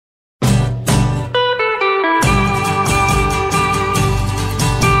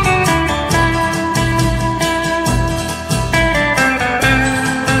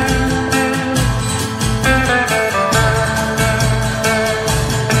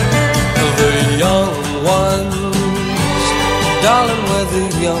Darling, we're the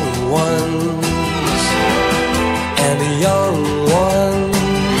young ones, and the young ones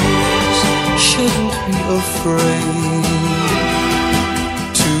shouldn't be afraid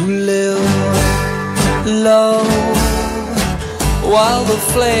to live low while the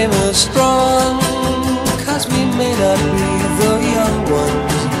flame is strong, 'cause we may not be the young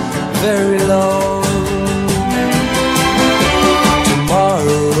ones very long.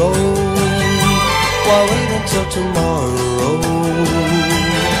 Tomorrow, why wait until tomorrow?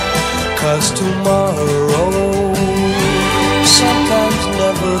 'Cause tomorrow sometimes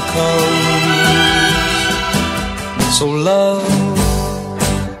never comes. So love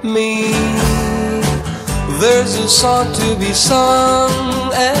me, there's a song to be sung,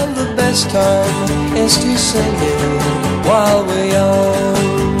 and the best time is to sing it while we're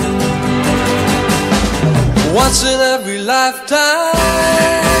young. Once in every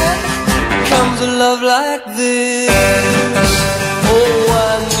lifetime comes a love like this. Oh,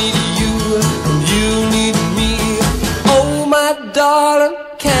 I need you and you need me. Oh, my darling,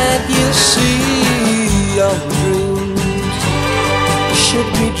 can't you see? Young dreams should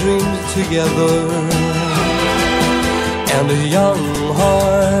be dreamed together, and the young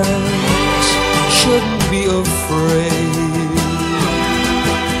hearts shouldn't be afraid.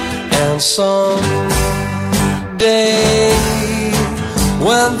 And someday,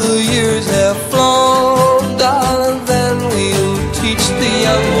 when the years have flown, darling, then we'll teach the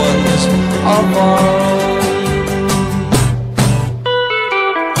young ones of our own.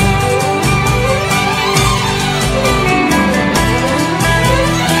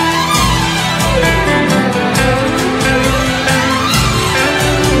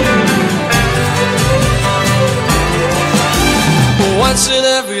 Once in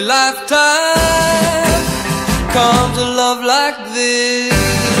every lifetime comes a love like this.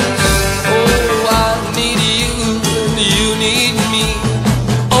 Oh, I need you and you need me.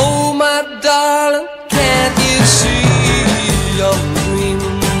 Oh, my darling, can't you see? Young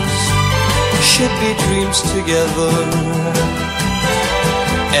dreams should be dreams together,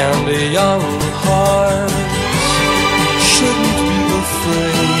 and the young hearts shouldn't be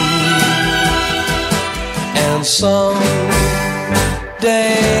afraid. And someday,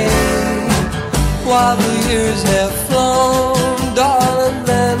 while the years have flown, darling,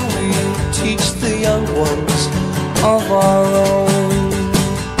 then we'll teach the young ones of our own.